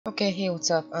Okay, hey,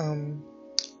 what's up? I'm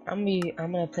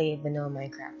gonna play vanilla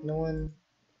Minecraft.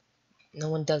 No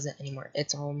one does it anymore.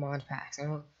 It's all mod packs. I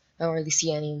don't really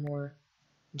see any more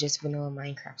just vanilla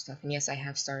Minecraft stuff. And yes, I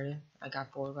have started. I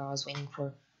got bored while I was waiting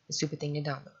for the stupid thing to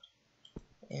download.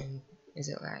 And is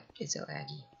it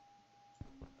laggy?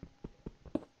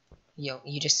 Yo,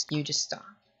 you just stop.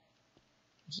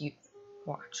 You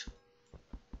watch.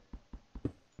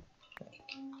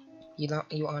 Like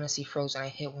you honestly froze when I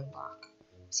hit one block.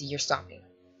 See, you're stopping.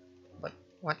 But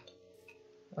what?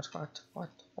 What?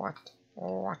 What?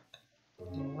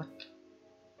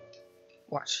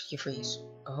 Watch, you freeze.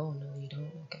 Oh no, you don't.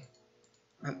 Okay.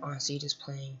 I'm honestly just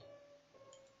playing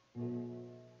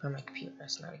from my computer.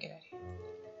 That's not a good idea.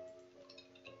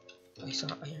 I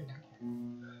saw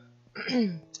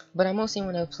iron. But I mostly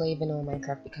want to play vanilla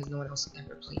Minecraft because no one else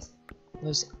ever plays it.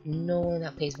 There's no one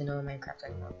that plays vanilla Minecraft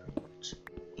anymore, pretty much.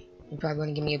 You're probably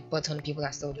going to give me a butt ton of people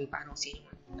that still do, but I don't see anyone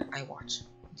that I watch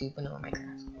do vanilla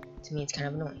Minecraft. To me, it's kind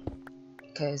of annoying.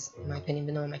 Because, in my opinion,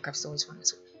 vanilla Minecraft is always fun.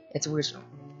 It's original.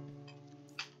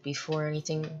 Before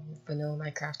anything, vanilla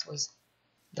Minecraft was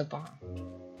the bomb.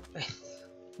 If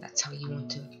that's how you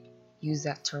want to use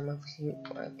that term of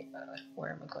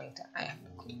where am I going to? I have no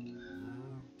clue.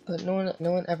 But no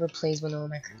one ever plays vanilla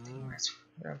Minecraft anymore. That's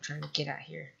what I'm trying to get at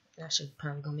here. I should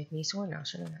probably go make me a sword now,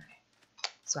 shouldn't I?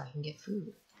 So I can get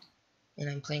food. And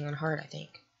I'm playing on hard, I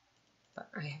think. But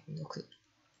I have no clue.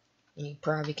 And you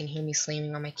probably can hear me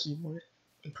slamming on my keyboard.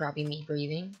 And probably me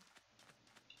breathing.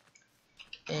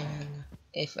 And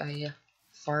if I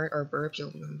fart or burp,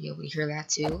 you'll be able to hear that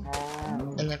too.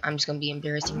 And then I'm just gonna be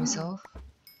embarrassing myself.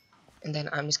 And then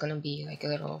I'm just gonna be like a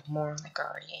little more like I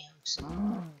already am. So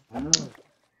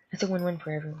it's a win-win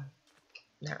for everyone.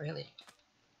 Not really.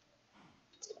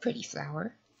 It's a pretty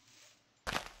flower.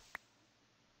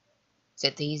 Is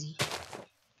it Daisy?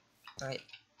 Alright.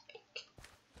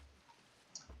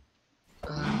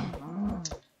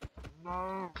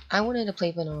 I wanted to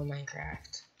play vanilla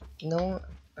Minecraft. No,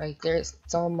 like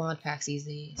it's all mod packs these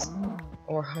days,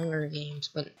 or Hunger Games,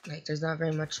 but like there's not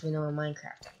very much vanilla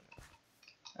Minecraft anymore.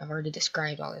 I've already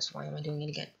described all this. Why am I doing it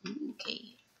again?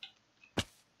 Okay.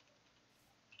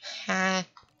 Ha!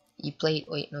 You played.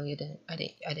 Wait, no, you didn't. I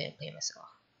didn't play myself.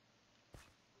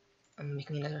 I'm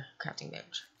making another crafting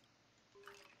bench.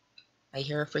 I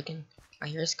hear a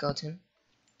skeleton.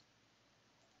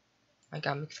 I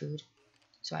got my food,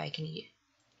 so I can eat.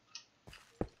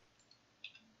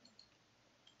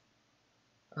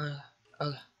 Okay.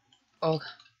 Okay. Oh god.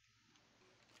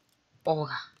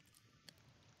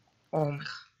 Oh my god.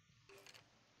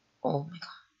 Oh my god.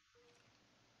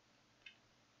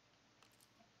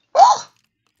 Oh!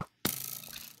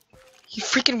 You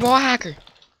freaking wall hacker!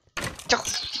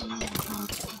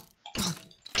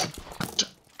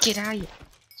 Get out of here!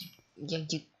 Yeah,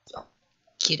 you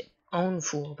get owned,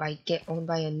 fool. Get owned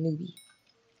by a newbie.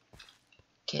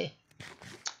 Okay.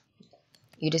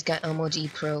 You just got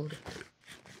MLG Pro'd.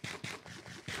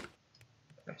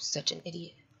 I'm such an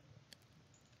idiot.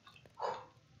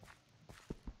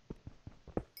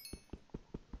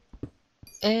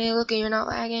 Hey, look, you're not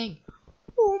lagging.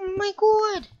 Oh my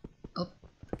god. Oh,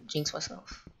 jinx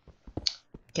myself.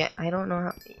 Okay, I don't know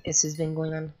how this has been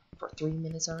going on for 3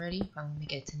 minutes already. I'm gonna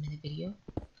make it a 10-minute video.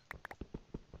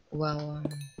 Well,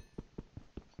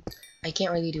 I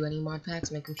can't really do any mod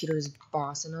packs. My computer is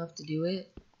boss enough to do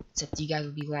it. Except you guys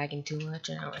would be lagging too much,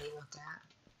 and I don't really want that.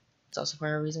 It's also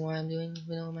part of the reason why I'm doing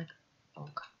vanilla Minecraft. Oh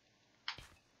god.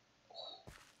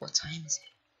 Oh, what time is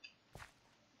it?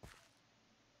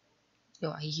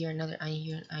 Yo, I hear another guy.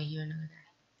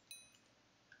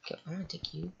 Okay, I'm gonna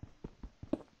take you.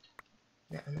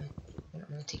 No, I'm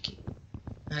gonna take you.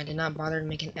 I did not bother to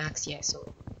make an axe yet,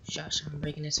 so shush, I'm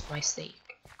breaking this for my steak.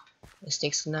 The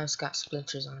steak's now it's got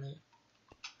splinters on it.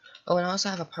 Oh, and I also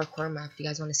have a parkour map if you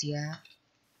guys want to see that.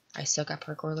 I suck at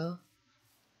parkour though.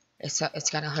 It's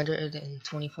got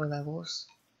 124 levels.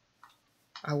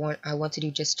 I want to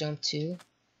do just jump too.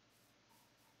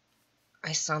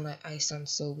 I sound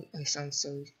so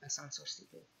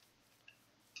stupid.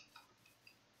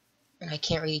 And I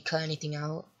can't really cut anything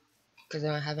out because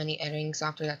I don't have any editing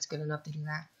software that's good enough to do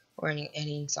that, or any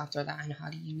editing software that I know how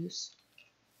to use.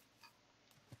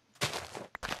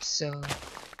 So,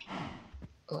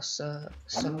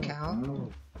 sup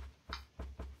Cal?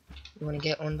 You want to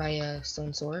get owned by a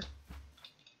stone sword?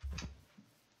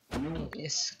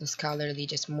 This Cal literally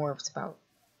just morphs about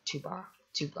two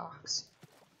blocks.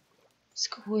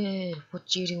 Squid,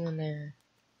 what you doing there?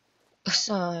 I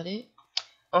saw it.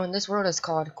 Oh, and this world is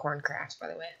called Corncraft, by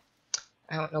the way.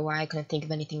 I don't know why I couldn't think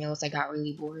of anything else. I got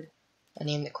really bored. I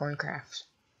named it Corncraft.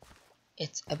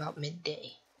 It's about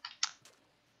midday.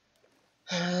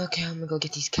 Okay, I'm gonna go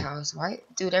get these cows. Why,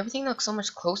 dude? Everything looks so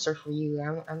much closer for you.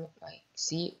 I'm like,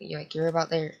 see, like you're about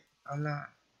there. I'm not.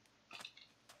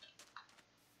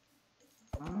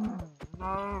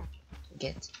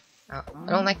 Get out.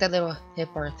 I don't like that little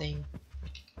hip bar thing.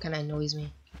 Kind of annoys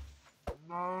me.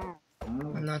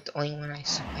 I'm not the only one. I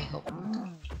hope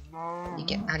not. You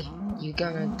get out of here. You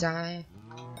gonna die.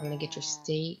 I'm gonna get your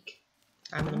steak.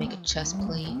 I'm gonna make a chest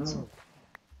plate.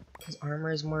 Because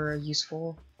armor is more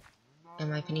useful, in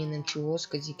my opinion, than tools.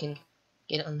 Because you can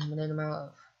get an unlimited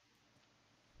amount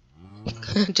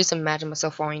of. Just imagine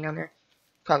myself falling down there.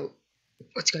 Probably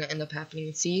what's gonna end up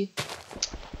happening. See,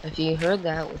 if you heard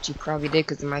that, which you probably did,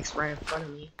 because the mic's right in front of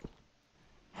me.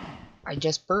 I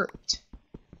just burped.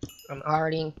 I'm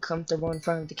already comfortable in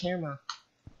front of the camera.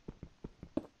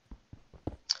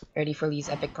 Ready for these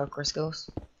epic parkour skills?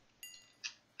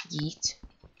 Yeet.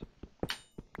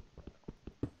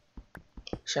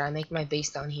 Should I make my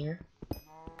base down here?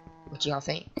 What y'all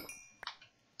think?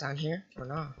 Down here or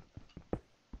not?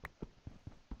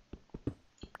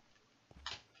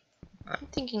 I'm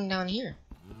thinking down here.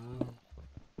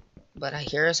 But I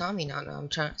hear a zombie now. I'm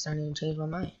starting to change my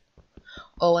mind.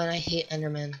 Oh, and I hate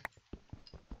Endermen.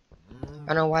 I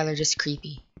don't know why they're just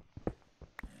creepy.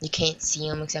 You can't see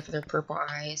them except for their purple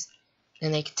eyes.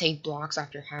 And they can take blocks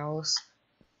off your house.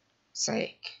 It's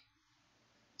like,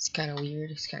 it's kind of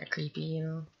weird. It's kind of creepy, you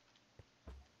know.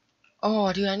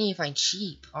 Oh, dude, I need to find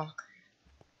sheep. Oh,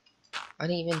 I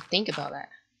didn't even think about that.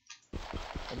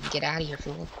 Get out of here,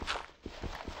 fool.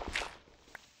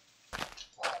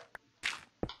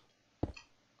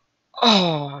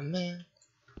 Oh, man.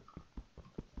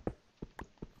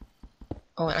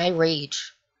 Oh, and I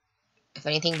rage. If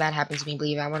anything bad happens to me,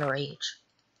 believe I want to rage.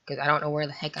 Because I don't know where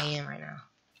the heck I am right now.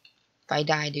 If I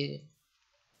die, dude,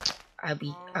 I'll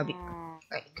be,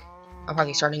 like, I'll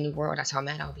probably start a new world. That's how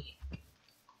mad I'll be.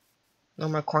 No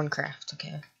more corncraft,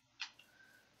 okay?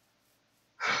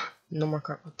 No more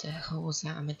corn. What the hell was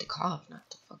that? I meant to cough, not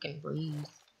to fucking breathe.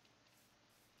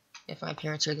 If my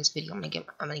parents hear this video, I'm gonna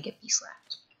get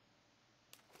slapped.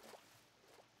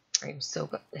 I'm so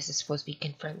good. This is supposed to be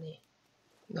kid friendly.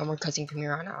 No more cussing from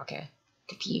here on out, okay?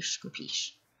 Capiche,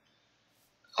 capiche.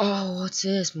 Oh, what's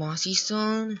this? Mossy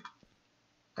Stone?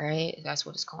 Right? That's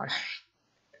what it's called.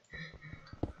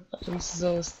 I'm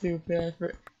so stupid.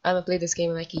 I haven't played this game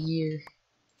in like a year.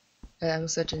 I'm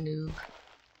such a noob.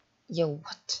 Yo,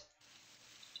 what?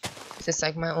 Is this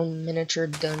like my own miniature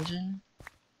dungeon?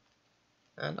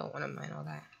 I don't want to mind all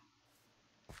that.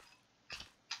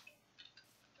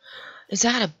 Is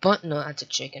that a button? No, that's a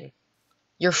chicken.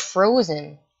 You're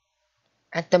frozen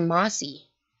at the mossy.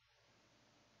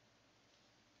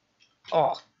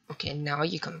 Oh, okay, now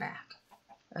you come back.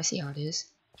 I see how it is.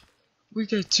 We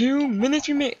got 2 minutes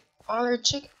remain. Oh, they're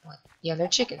chicken. What? Yeah, they're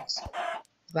chickens. I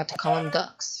was about to call them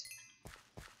ducks.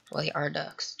 Well, they are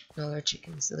ducks. No, they're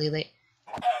chickens.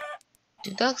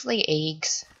 Do ducks lay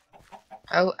eggs?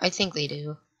 I think they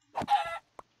do.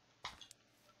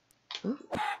 Ooh.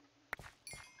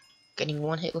 Getting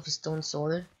one hit with a stone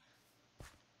sword.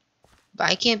 But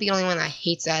I can't be the only one that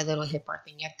hates that little hit bar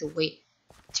thing. You have to wait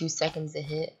 2 seconds to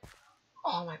hit.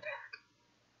 Oh, my back.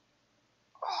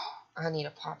 Oh, I need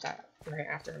to pop that right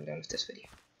after I'm done with this video.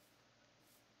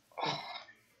 Oh.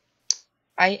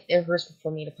 It hurts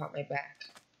for me to pop my back.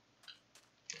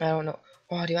 I don't know.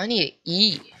 Oh, dude, I need to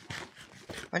eat.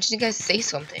 Why don't you guys say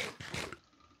something?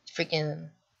 Freaking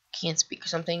can't speak or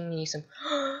something. Need some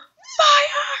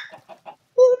fire!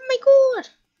 Oh my god!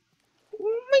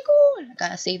 Oh my god! I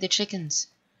gotta save the chickens.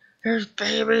 There's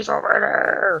babies over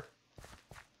there.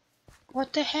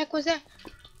 What the heck was that?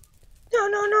 No,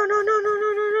 no, no, no, no, no,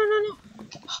 no, no, no, no, no.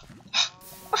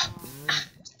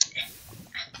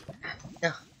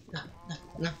 No, no, no,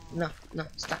 no, no, no.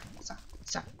 Stop, stop,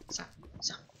 stop, stop,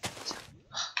 stop, stop.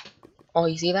 Oh,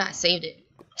 you see that? I saved it.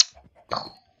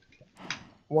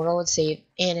 World save,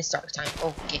 and it's dark time.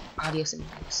 Okay, adios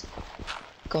amigos.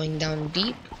 Going down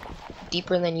deep,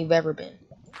 deeper than you've ever been.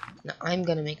 Now I'm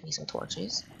gonna make me some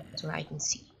torches so that I can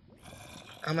see.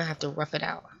 I'm gonna have to rough it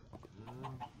out.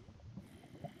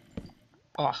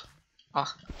 Oh,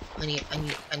 I need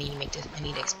to make this. I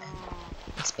need to expand.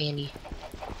 Expand.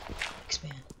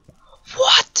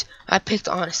 What? I picked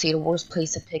honestly the worst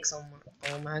place to pick someone.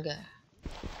 Oh my god.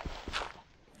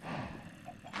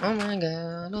 Oh my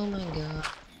god. Oh my god.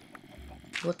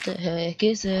 What the heck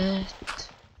is it?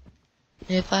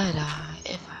 If I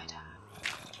die,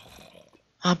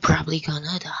 I'm probably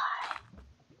gonna die.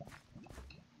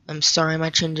 I'm sorry,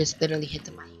 my chin just literally hit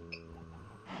the mic.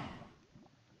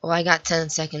 Well, I got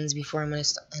 10 seconds before I'm gonna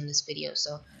end this video,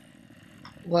 so.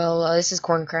 Well, this is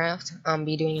Corncraft. I'll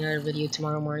be doing another video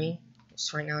tomorrow morning.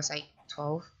 Just right now it's like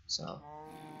 12. So,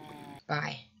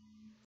 bye.